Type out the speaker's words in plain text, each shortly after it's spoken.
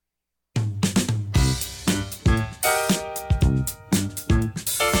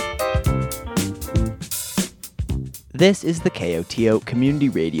This is the KOTO Community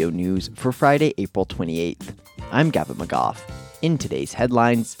Radio News for Friday, April 28th. I'm Gavin McGough. In today's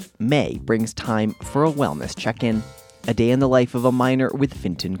headlines, May brings time for a wellness check-in, a day in the life of a miner with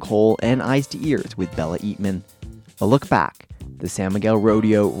Fintan Cole and Eyes to Ears with Bella Eatman, a look back, the San Miguel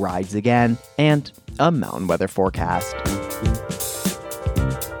Rodeo rides again, and a mountain weather forecast.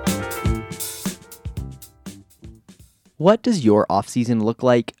 What does your off-season look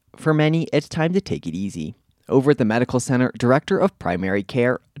like? For many, it's time to take it easy. Over at the Medical Center, Director of Primary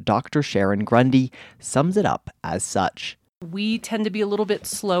Care, Dr. Sharon Grundy, sums it up as such. We tend to be a little bit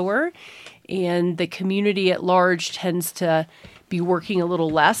slower, and the community at large tends to be working a little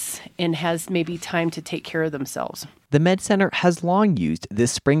less and has maybe time to take care of themselves. The Med Center has long used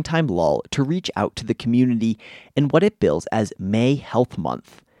this springtime lull to reach out to the community in what it bills as May Health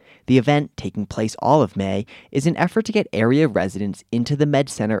Month. The event, taking place all of May, is an effort to get area residents into the Med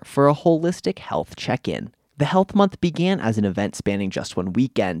Center for a holistic health check-in. The Health Month began as an event spanning just one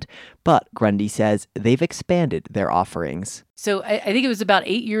weekend, but Grundy says they've expanded their offerings. So I think it was about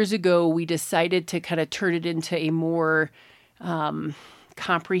 8 years ago we decided to kind of turn it into a more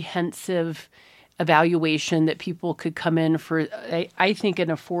comprehensive evaluation that people could come in for, I think, an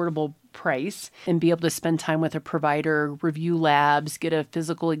affordable price and be able to spend time with a provider, review labs, get a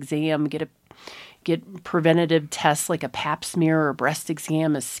physical exam, get preventative tests like a pap smear or a breast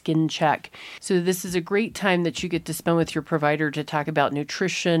exam, a skin check. So this is a great time that you get to spend with your provider to talk about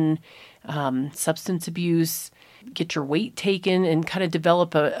nutrition, substance abuse, get your weight taken, and kind of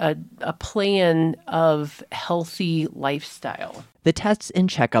develop a plan of healthy lifestyle. The tests and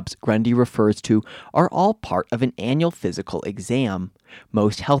checkups Grundy refers to are all part of an annual physical exam.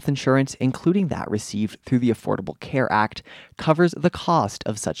 Most health insurance, including that received through the Affordable Care Act, covers the cost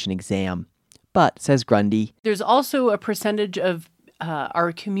of such an exam. But, says Grundy, there's also a percentage of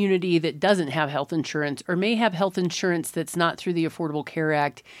our community that doesn't have health insurance or may have health insurance that's not through the Affordable Care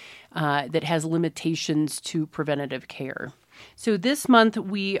Act that has limitations to preventative care. So this month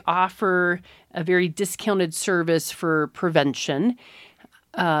we offer a very discounted service for prevention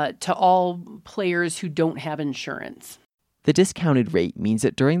to all players who don't have insurance. The discounted rate means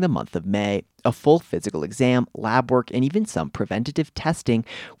that during the month of May, a full physical exam, lab work, and even some preventative testing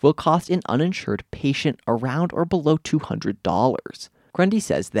will cost an uninsured patient around or below $200. Grundy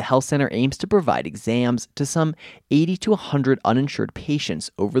says the health center aims to provide exams to some 80 to 100 uninsured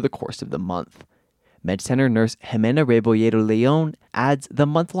patients over the course of the month. MedCenter nurse Jimena Rebolledo Leon adds the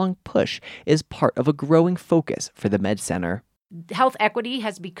month-long push is part of a growing focus for the MedCenter. Health equity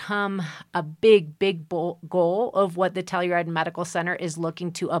has become a big goal of what the Telluride Medical Center is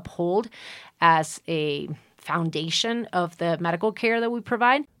looking to uphold as a foundation of the medical care that we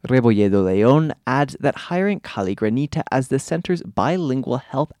provide. Rebolledo Leon adds that hiring Cali Granita as the center's bilingual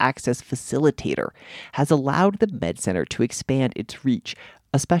health access facilitator has allowed the Med Center to expand its reach,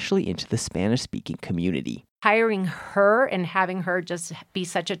 especially into the Spanish-speaking community. Hiring her and having her just be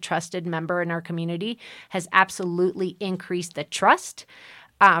such a trusted member in our community has absolutely increased the trust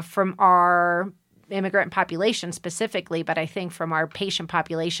from our immigrant population specifically, but I think from our patient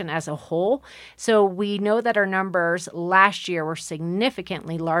population as a whole. So we know that our numbers last year were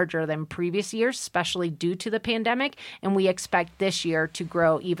significantly larger than previous years, especially due to the pandemic, and we expect this year to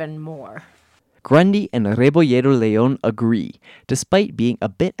grow even more. Grundy and Rebolledo Leon agree. Despite being a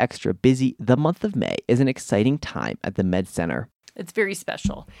bit extra busy, the month of May is an exciting time at the Med Center. It's very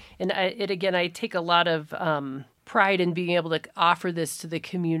special. And I take a lot of pride in being able to offer this to the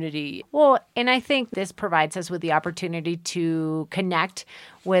community. Well, and I think this provides us with the opportunity to connect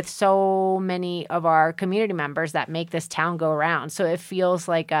with so many of our community members that make this town go around. So it feels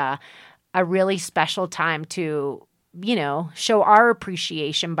like a really special time to show our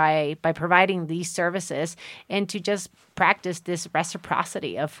appreciation by providing these services and to just practice this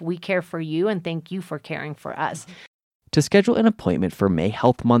reciprocity of we care for you and thank you for caring for us. To schedule an appointment for May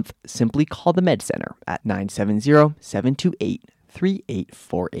Health Month, simply call the Med Center at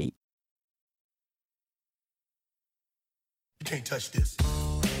 970-728-3848. You can't touch this.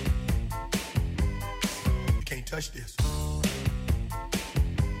 You can't touch this.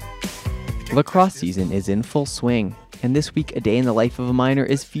 Lacrosse season is in full swing, and this week A Day in the Life of a Miner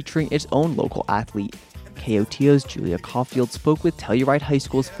is featuring its own local athlete. KOTO's Julia Caulfield spoke with Telluride High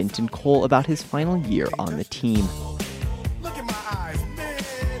School's Fintan Cole about his final year on the team. Look at my eyes, man.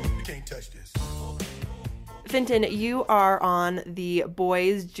 You can't touch this. Fintan, you are on the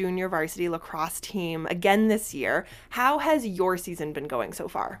boys junior varsity lacrosse team again this year. How has your season been going so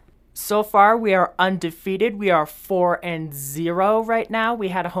far? So far, we are undefeated. We are 4-0 right now. We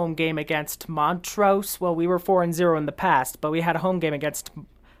had a home game against Montrose. Well, we were 4-0 in the past, but we had a home game against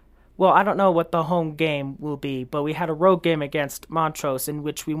Well, I don't know what the home game will be, but we had a road game against Montrose in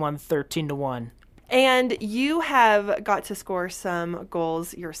which we won 13-1. And you have got to score some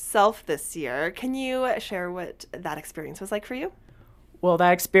goals yourself this year. Can you share what that experience was like for you? Well,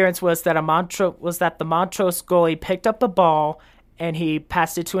 that experience was that the Montrose goalie picked up the ball and he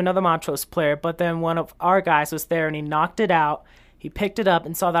passed it to another Montrose player, but then one of our guys was there and he knocked it out. He picked it up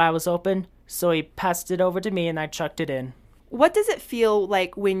and saw that I was open, so he passed it over to me and I chucked it in. What does it feel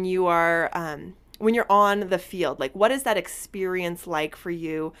like when you are when you're on the field? Like, what is that experience like for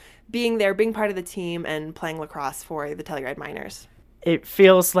you, being there, being part of the team, and playing lacrosse for the Telluride Miners? It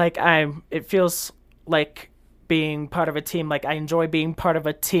feels like being part of a team. Like, I enjoy being part of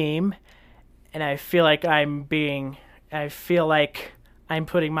a team, and I feel like I'm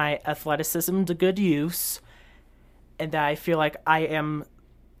putting my athleticism to good use, and I feel like I am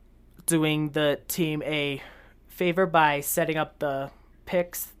doing the team a favor by setting up the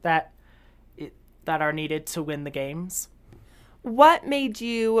picks that are needed to win the games. What made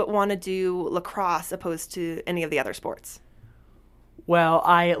you want to do lacrosse opposed to any of the other sports? Well,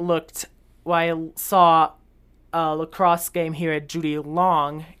 I saw a lacrosse game here at Judy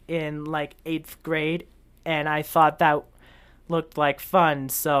Long in like 8th grade, and I thought that looked like fun,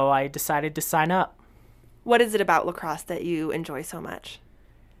 so I decided to sign up. What is it about lacrosse that you enjoy so much?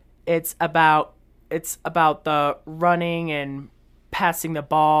 It's about the running and passing the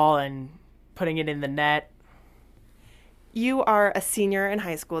ball and putting it in the net. You are a senior in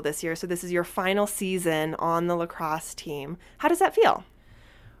high school this year, so this is your final season on the lacrosse team. How does that feel?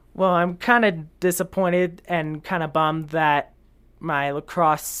 Well, I'm kind of disappointed and kind of bummed that my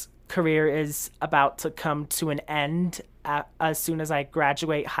lacrosse career is about to come to an end as soon as I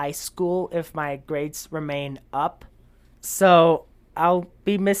graduate high school if my grades remain up. So I'll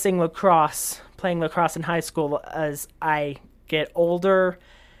be missing playing lacrosse in high school as I get older,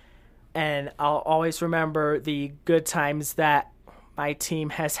 and I'll always remember the good times that my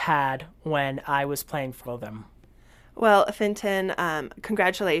team has had when I was playing for them. Well, Fintan,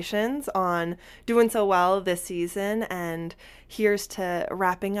 congratulations on doing so well this season, and here's to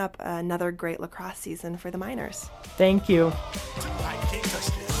wrapping up another great lacrosse season for the Miners. Thank you. Can't touch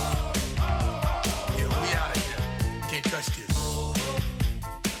this. Yeah, we out of here. Can't touch this.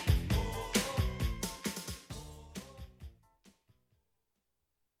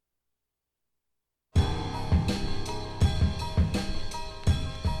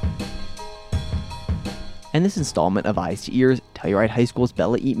 In this installment of Eyes to Ears, Telluride High School's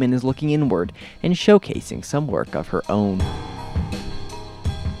Bella Eatman is looking inward and showcasing some work of her own.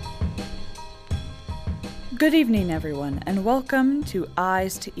 Good evening, everyone, and welcome to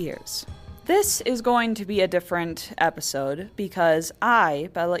Eyes to Ears. This is going to be a different episode because I,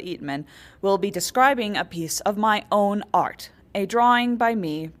 Bella Eatman, will be describing a piece of my own art, a drawing by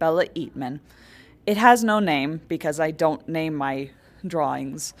me, Bella Eatman. It has no name because I don't name my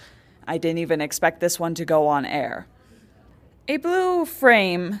drawings. I didn't even expect this one to go on air. A blue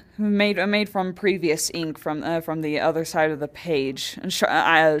frame made from previous ink from the other side of the page.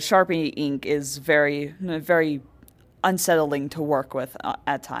 Sharpie ink is very unsettling to work with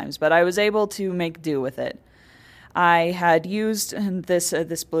at times, but I was able to make do with it. I had used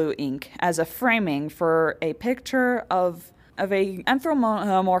this blue ink as a framing for a picture of a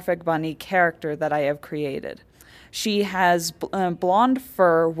anthropomorphic bunny character that I have created. She has blonde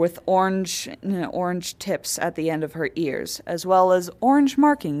fur with orange tips at the end of her ears, as well as orange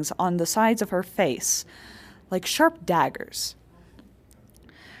markings on the sides of her face, like sharp daggers.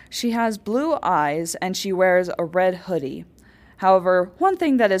 She has blue eyes, and she wears a red hoodie. However, one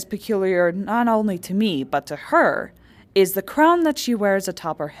thing that is peculiar not only to me, but to her, is the crown that she wears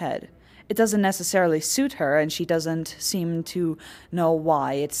atop her head. It doesn't necessarily suit her, and she doesn't seem to know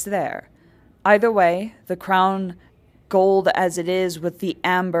why it's there. Either way, the crown, gold as it is with the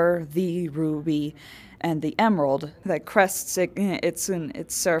amber, the ruby, and the emerald that crests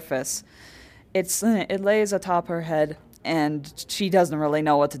its surface, it lays atop her head, and she doesn't really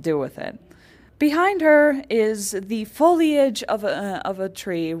know what to do with it. Behind her is the foliage of a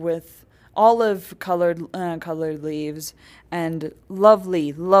tree with olive-colored leaves and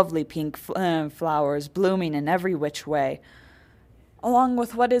lovely pink flowers blooming in every which way. Along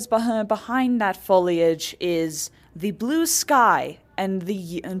with what is behind that foliage is the blue sky and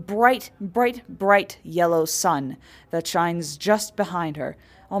the bright yellow sun that shines just behind her,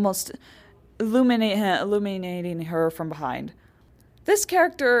 almost illuminating her from behind. This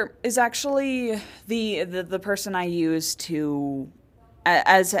character is actually the person I use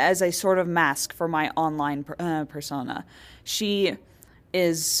as a sort of mask for my online persona. She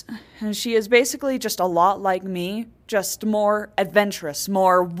she is basically just a lot like me, just more adventurous,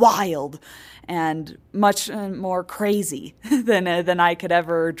 more wild, and much more crazy than I could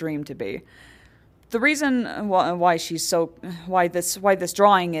ever dream to be. The reason why this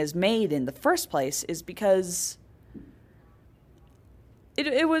drawing is made in the first place is because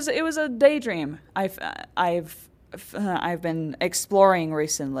it was a daydream I've been exploring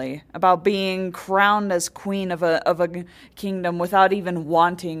recently about being crowned as queen of a kingdom without even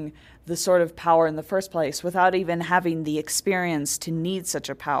wanting the sort of power in the first place, without even having the experience to need such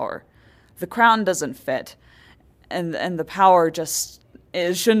a power. The crown doesn't fit, and the power just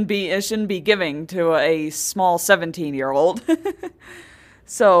it shouldn't be giving to a small 17-year-old.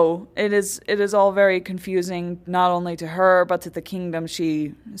 So it is all very confusing, not only to her but to the kingdom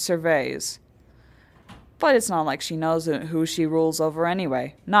she surveys. But it's not like she knows who she rules over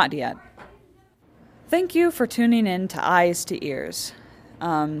anyway. Not yet. Thank you for tuning in to Eyes to Ears,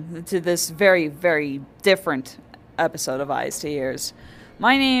 to this very, very different episode of Eyes to Ears.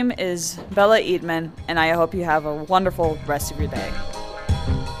 My name is Bella Eatman, and I hope you have a wonderful rest of your day.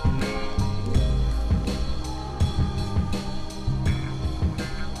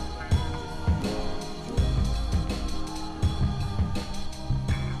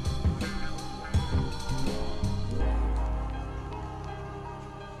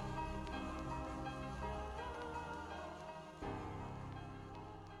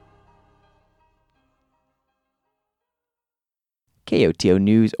 KOTO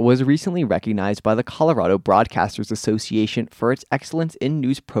News was recently recognized by the Colorado Broadcasters Association for its excellence in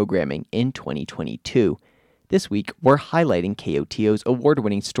news programming in 2022. This week, we're highlighting KOTO's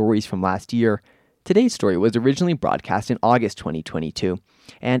award-winning stories from last year. Today's story was originally broadcast in August 2022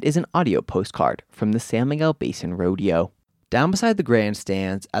 and is an audio postcard from the San Miguel Basin Rodeo. Down beside the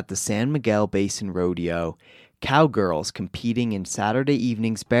grandstands at the San Miguel Basin Rodeo, cowgirls competing in Saturday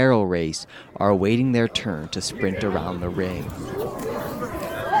evening's barrel race are awaiting their turn to sprint around the ring.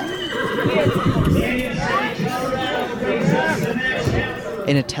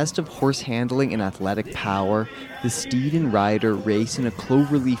 In a test of horse handling and athletic power, the steed and rider race in a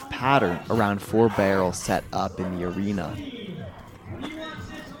cloverleaf pattern around 4 barrels set up in the arena.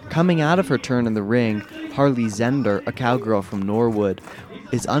 Coming out of her turn in the ring, Harley Zender, a cowgirl from Norwood,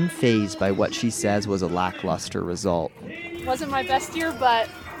 is unfazed by what she says was a lackluster result. Wasn't my best year, but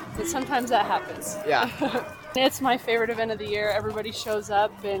sometimes that happens. Yeah. It's my favorite event of the year. Everybody shows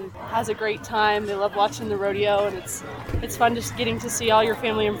up and has a great time. They love watching the rodeo, and it's fun just getting to see all your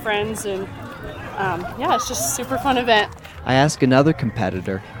family and friends, and it's just a super fun event. I ask another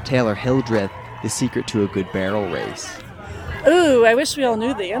competitor, Taylor Hildreth, the secret to a good barrel race. Ooh, I wish we all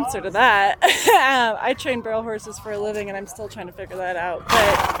knew the answer to that. I train barrel horses for a living, and I'm still trying to figure that out.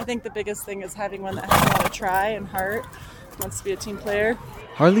 But I think the biggest thing is having one that has a lot of try and heart, wants to be a team player.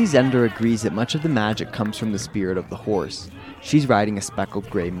 Harley Zender agrees that much of the magic comes from the spirit of the horse. She's riding a speckled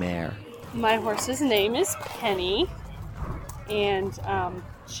gray mare. My horse's name is Penny, and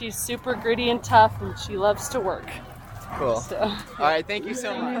she's super gritty and tough, and she loves to work. Cool. So. All right, thank you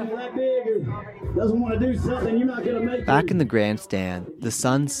so much. Doesn't want to do something, you're not going to make Back in the grandstand, the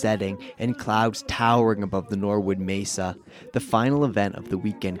sun setting and clouds towering above the Norwood Mesa, the final event of the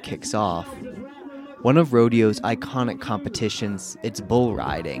weekend kicks off. One of rodeo's iconic competitions, it's bull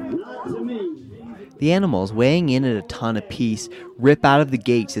riding. The animals, weighing in at a ton apiece, rip out of the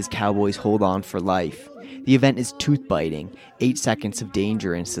gates as cowboys hold on for life. The event is tooth-biting, 8 seconds of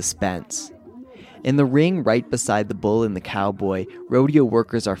danger and suspense. In the ring right beside the bull and the cowboy, rodeo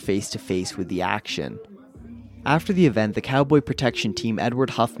workers are face-to-face with the action. After the event, the cowboy protection team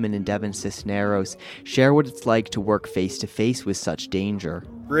Edward Huffman and Devin Cisneros share what it's like to work face-to-face with such danger.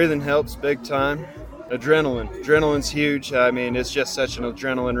 Breathing helps big time. Adrenaline's huge. I mean, it's just such an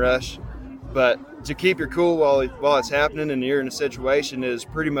adrenaline rush. But to keep your cool while it's happening and you're in a situation is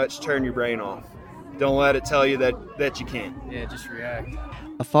pretty much turn your brain off. Don't let it tell you that you can't. Yeah, just react.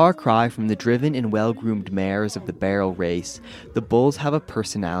 A far cry from the driven and well-groomed mares of the barrel race, the bulls have a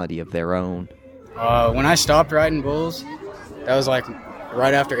personality of their own. When I stopped riding bulls, that was like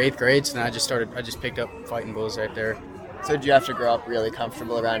right after 8th grade, so then I just picked up fighting bulls right there. So did you have to grow up really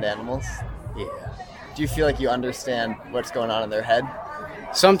comfortable around animals? Yeah. Do you feel like you understand what's going on in their head?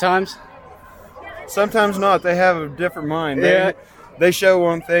 Sometimes. Sometimes not. They have a different mind. Yeah. They show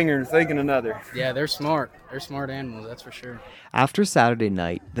one thing and are thinking another. Yeah, they're smart. They're smart animals, that's for sure. After Saturday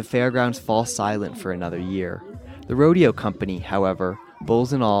night, the fairgrounds fall silent for another year. The rodeo company, however,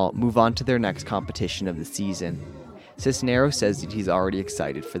 bulls and all, move on to their next competition of the season. Cisneros says that he's already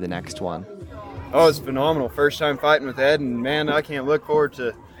excited for the next one. Oh, it's phenomenal. First time fighting with Ed, and man, I can't look forward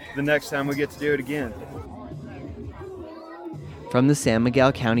to the next time we get to do it again. From the San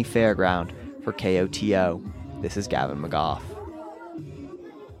Miguel County Fairground, for KOTO, this is Gavin McGough.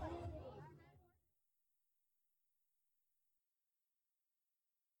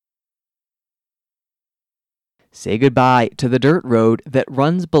 Say goodbye to the dirt road that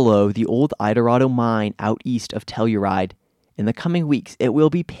runs below the old Idorado mine out east of Telluride. In the coming weeks, it will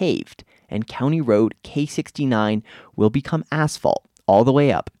be paved, and County Road K69 will become asphalt all the way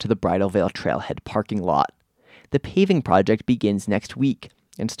up to the Bridal Veil Trailhead parking lot. The paving project begins next week,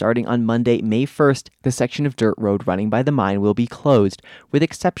 and starting on Monday, May 1st, the section of dirt road running by the mine will be closed, with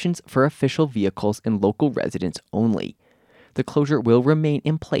exceptions for official vehicles and local residents only. The closure will remain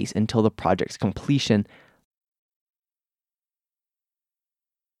in place until the project's completion.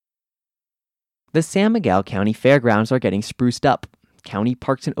 The San Miguel County Fairgrounds are getting spruced up. County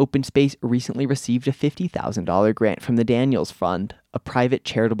Parks and Open Space recently received a $50,000 grant from the Daniels Fund, a private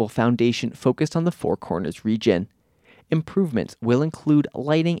charitable foundation focused on the Four Corners region. Improvements will include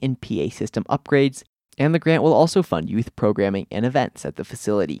lighting and PA system upgrades, and the grant will also fund youth programming and events at the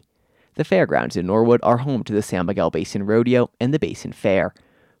facility. The fairgrounds in Norwood are home to the San Miguel Basin Rodeo and the Basin Fair.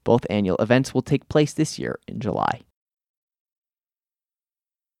 Both annual events will take place this year in July.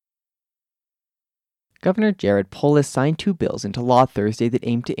 Governor Jared Polis signed 2 bills into law Thursday that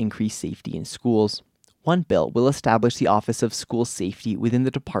aim to increase safety in schools. One bill will establish the Office of School Safety within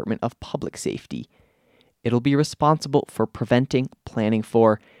the Department of Public Safety. It'll be responsible for preventing, planning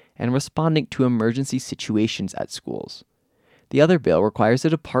for, and responding to emergency situations at schools. The other bill requires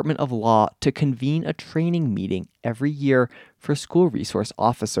the Department of Law to convene a training meeting every year for school resource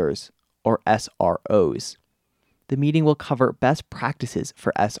officers, or SROs. The meeting will cover best practices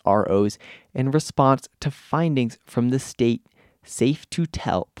for SROs in response to findings from the state Safe to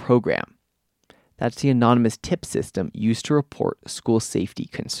Tell program. That's the anonymous tip system used to report school safety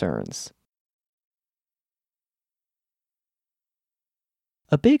concerns.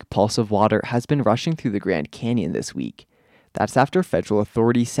 A big pulse of water has been rushing through the Grand Canyon this week. That's after federal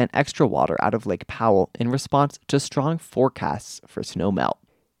authorities sent extra water out of Lake Powell in response to strong forecasts for snowmelt.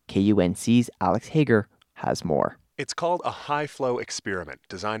 KUNC's Alex Hager has more. It's called a high-flow experiment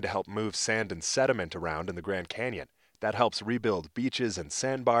designed to help move sand and sediment around in the Grand Canyon. That helps rebuild beaches and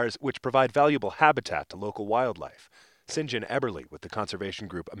sandbars, which provide valuable habitat to local wildlife. Sinjin Eberly with the conservation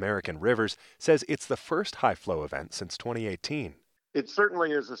group American Rivers says it's the first high-flow event since 2018. It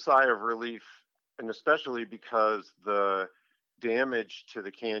certainly is a sigh of relief, and especially because the damage to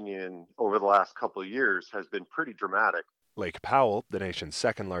the canyon over the last couple of years has been pretty dramatic. Lake Powell, the nation's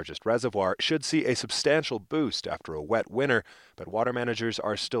second largest reservoir, should see a substantial boost after a wet winter, but water managers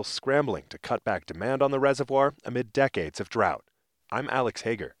are still scrambling to cut back demand on the reservoir amid decades of drought. I'm Alex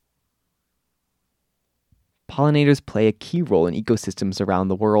Hager. Pollinators play a key role in ecosystems around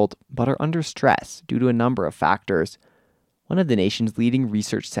the world, but are under stress due to a number of factors. One of the nation's leading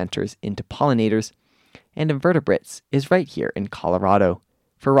research centers into pollinators and invertebrates is right here in Colorado.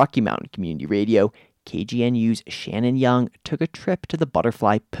 For Rocky Mountain Community Radio, KGNU's Shannon Young took a trip to the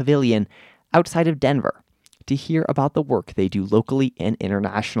Butterfly Pavilion outside of Denver to hear about the work they do locally and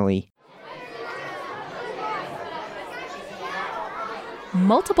internationally.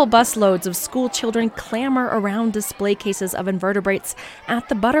 Multiple busloads of school children clamor around display cases of invertebrates at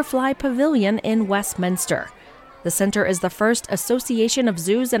the Butterfly Pavilion in Westminster. The center is the first Association of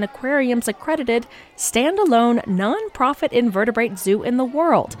Zoos and Aquariums accredited, standalone, nonprofit invertebrate zoo in the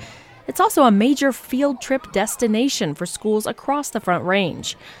world. It's also a major field trip destination for schools across the Front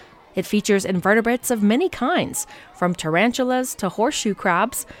Range. It features invertebrates of many kinds, from tarantulas to horseshoe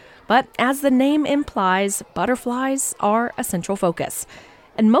crabs, but as the name implies, butterflies are a central focus.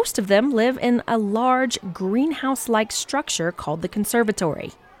 And most of them live in a large greenhouse-like structure called the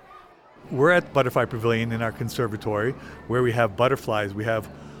conservatory. We're at Butterfly Pavilion in our conservatory where we have butterflies. We have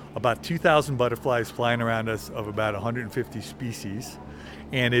about 2,000 butterflies flying around us of about 150 species.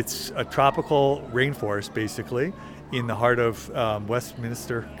 And it's a tropical rainforest, basically, in the heart of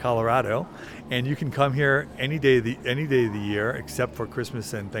Westminster, Colorado. And you can come here any day of the year, except for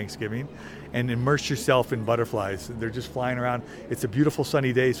Christmas and Thanksgiving, and immerse yourself in butterflies. They're just flying around. It's a beautiful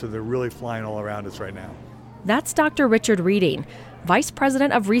sunny day, so they're really flying all around us right now. That's Dr. Richard Reading, Vice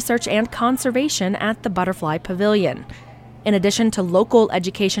President of Research and Conservation at the Butterfly Pavilion. In addition to local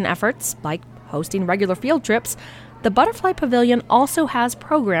education efforts, like hosting regular field trips, the Butterfly Pavilion also has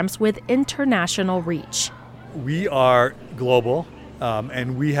programs with international reach. We are global,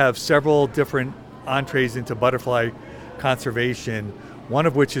 and we have several different entrees into butterfly conservation, one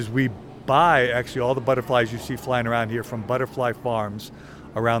of which is we buy actually all the butterflies you see flying around here from butterfly farms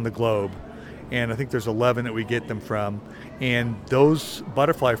around the globe. And I think there's 11 that we get them from. And those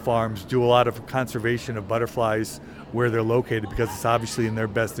butterfly farms do a lot of conservation of butterflies where they're located because it's obviously in their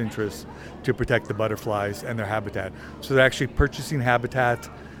best interest to protect the butterflies and their habitat. So they're actually purchasing habitat.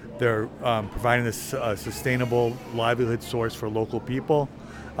 They're providing this sustainable livelihood source for local people,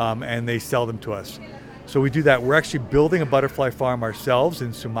 and they sell them to us. So we do that. We're actually building a butterfly farm ourselves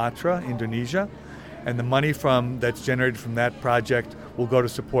in Sumatra, Indonesia, and the money that's generated from that project will go to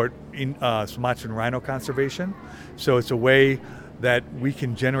support Sumatran rhino conservation. So it's a way that we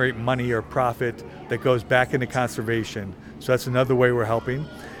can generate money or profit that goes back into conservation. So that's another way we're helping.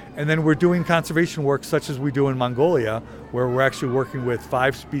 And then we're doing conservation work such as we do in Mongolia, where we're actually working with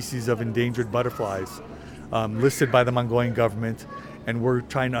 5 species of endangered butterflies listed by the Mongolian government. And we're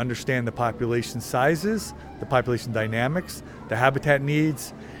trying to understand the population sizes, the population dynamics, the habitat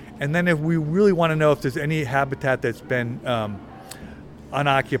needs. And then if we really want to know if there's any habitat that's been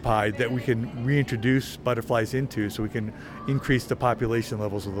unoccupied that we can reintroduce butterflies into so we can increase the population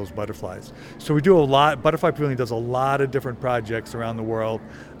levels of those butterflies. So we do a lot, Butterfly Pavilion does a lot of different projects around the world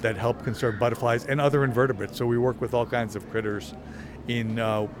that help conserve butterflies and other invertebrates. So we work with all kinds of critters in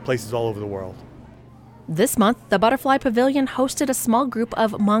places all over the world. This month, the Butterfly Pavilion hosted a small group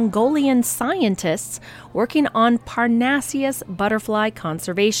of Mongolian scientists working on Parnassius butterfly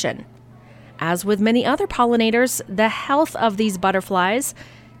conservation. As with many other pollinators, the health of these butterflies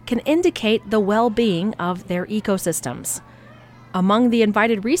can indicate the well-being of their ecosystems. Among the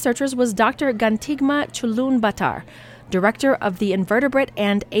invited researchers was Dr. Gantigma Chulunbatar, director of the Invertebrate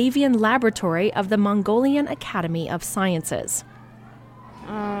and Avian Laboratory of the Mongolian Academy of Sciences.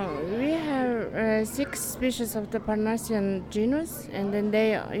 We have 6 species of the Parnassian genus, and then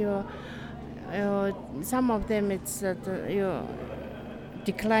some of them it's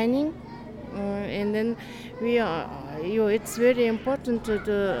declining. And then it's very important to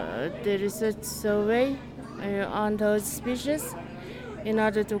do the research survey on those species in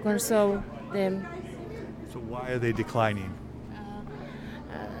order to conserve them. So why are they declining?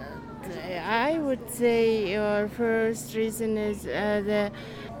 I would say our first reason is the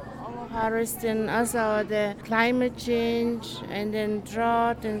overharvesting, also the climate change, and then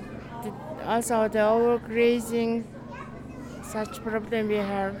drought, and also the overgrazing. Such problem we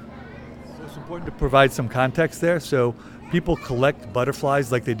have. It's important to provide some context there. So people collect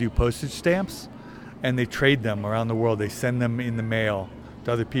butterflies like they do postage stamps, and they trade them around the world. They send them in the mail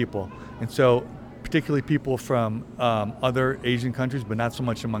to other people. And so particularly people from other Asian countries, but not so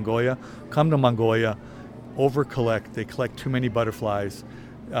much in Mongolia, come to Mongolia, over-collect. They collect too many butterflies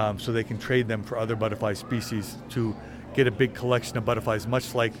so they can trade them for other butterfly species to get a big collection of butterflies,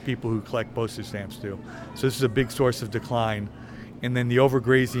 much like people who collect postage stamps do. So this is a big source of decline. And then the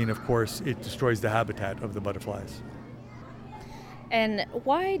overgrazing, of course, it destroys the habitat of the butterflies. And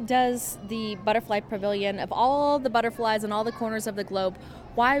why does the Butterfly Pavilion, of all the butterflies in all the corners of the globe,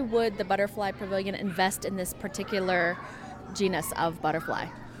 why would the Butterfly Pavilion invest in this particular genus of butterfly?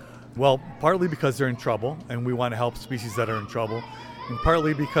 Well, partly because they're in trouble, and we want to help species that are in trouble, and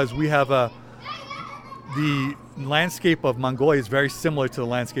partly because we have the landscape of Mongolia is very similar to the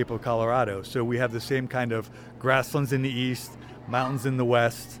landscape of Colorado. So we have the same kind of grasslands in the east, mountains in the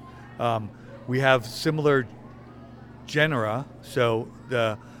west. We have similar genera, so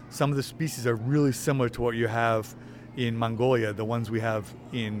some of the species are really similar to what you have in Mongolia, the ones we have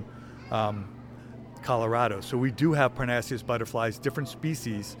in Colorado. So we do have Parnassius butterflies, different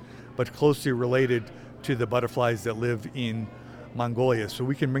species, but closely related to the butterflies that live in Mongolia. So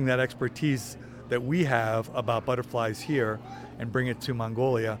we can bring that expertise that we have about butterflies here and bring it to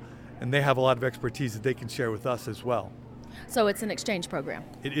Mongolia, and they have a lot of expertise that they can share with us as well. So it's an exchange program.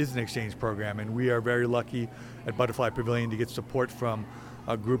 It is an exchange program, and we are very lucky at Butterfly Pavilion to get support from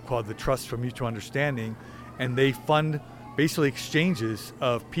a group called the Trust for Mutual Understanding, and they fund basically exchanges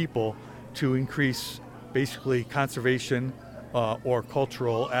of people to increase basically conservation or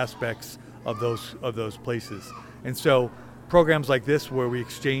cultural aspects of those places. And so programs like this, where we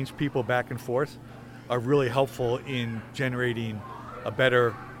exchange people back and forth, are really helpful in generating a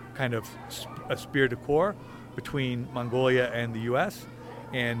better kind of esprit de corps between Mongolia and the U.S.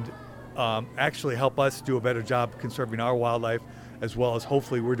 and actually help us do a better job conserving our wildlife, as well as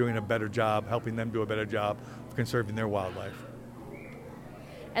hopefully we're doing a better job helping them do a better job of conserving their wildlife.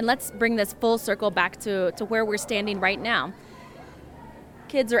 And let's bring this full circle back to where we're standing right now.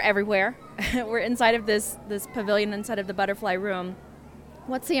 Kids are everywhere. We're inside of this pavilion, inside of the butterfly room.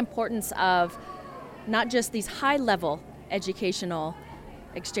 What's the importance of not just these high-level educational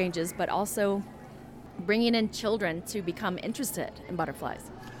exchanges, but also bringing in children to become interested in butterflies?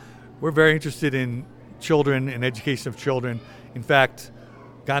 We're very interested in children and education of children. In fact,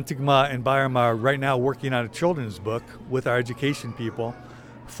 Gantigma and Bayram are right now working on a children's book with our education people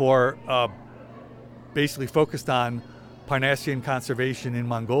for basically focused on Parnassian conservation in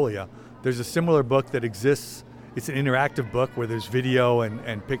Mongolia. There's a similar book that exists. It's an interactive book where there's video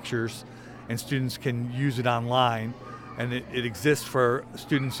and pictures, and students can use it online, and it exists for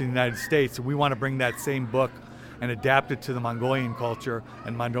students in the United States. And we want to bring that same book and adapt it to the Mongolian culture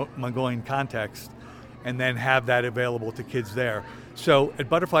and Mongolian context, and then have that available to kids there. So at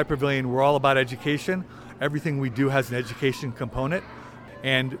Butterfly Pavilion, we're all about education. Everything we do has an education component,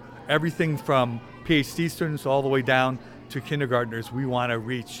 and everything from PhD students all the way down to kindergartners we want to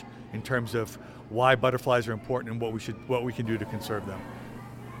reach in terms of why butterflies are important and what we can do to conserve them.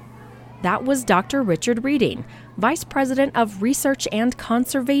 That was Dr. Richard Reading, Vice President of Research and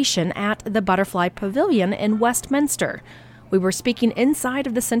Conservation at the Butterfly Pavilion in Westminster. We were speaking inside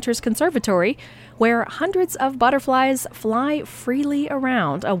of the center's conservatory, where hundreds of butterflies fly freely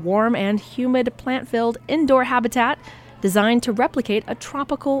around a warm and humid plant-filled indoor habitat designed to replicate a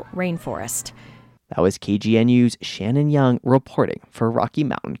tropical rainforest. That was KGNU's Shannon Young reporting for Rocky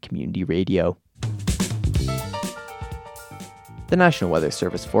Mountain Community Radio. The National Weather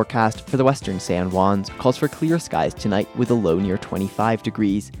Service forecast for the western San Juans calls for clear skies tonight with a low near 25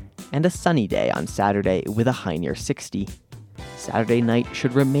 degrees and a sunny day on Saturday with a high near 60. Saturday night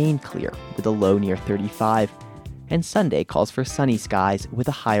should remain clear with a low near 35, and Sunday calls for sunny skies with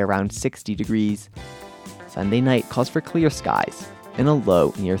a high around 60 degrees. Sunday night calls for clear skies and a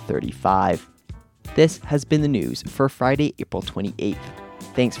low near 35. This has been the news for Friday, April 28th.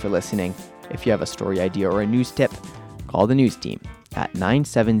 Thanks for listening. If you have a story idea or a news tip, call the news team at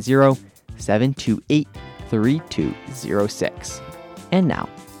 970-728-3206. And now,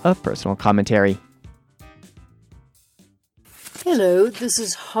 a personal commentary. Hello, this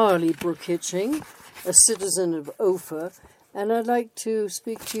is Harley Brooke Hitching, a citizen of Ophir, and I'd like to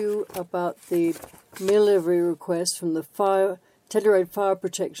speak to you about the mail delivery request from the Telluride Fire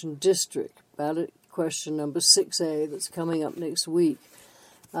Protection District, ballot question number 6A, that's coming up next week.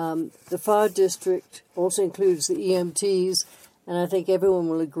 The fire district also includes the EMTs, and I think everyone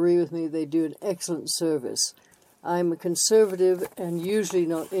will agree with me they do an excellent service. I'm a conservative and usually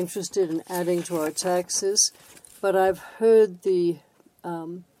not interested in adding to our taxes, but I've heard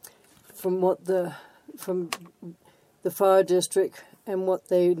from the fire district and what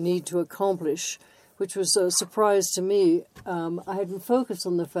they need to accomplish, which was a surprise to me. I had been focused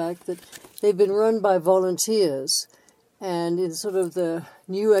on the fact that they've been run by volunteers, and in sort of the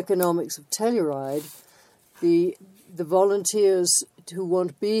new economics of Telluride, the volunteers who want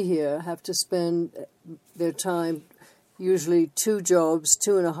to be here have to spend their time, usually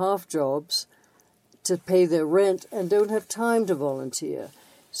 2.5 jobs, to pay their rent and don't have time to volunteer.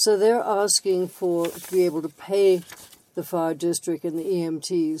 So they're asking to be able to pay the fire district and the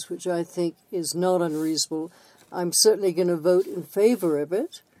EMTs, which I think is not unreasonable. I'm certainly going to vote in favor of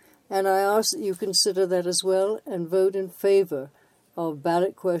it, and I ask that you consider that as well and vote in favor of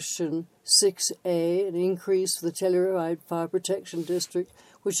ballot question 6A, an increase for the Telluride Fire Protection District,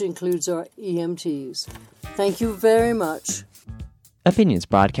 which includes our EMTs. Thank you very much. Opinions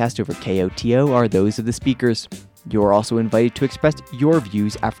broadcast over KOTO are those of the speakers. You are also invited to express your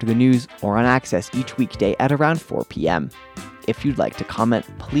views after the news or on Access each weekday at around 4 p.m. If you'd like to comment,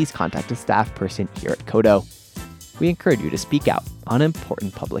 please contact a staff person here at KOTO. We encourage you to speak out on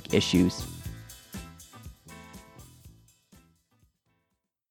important public issues.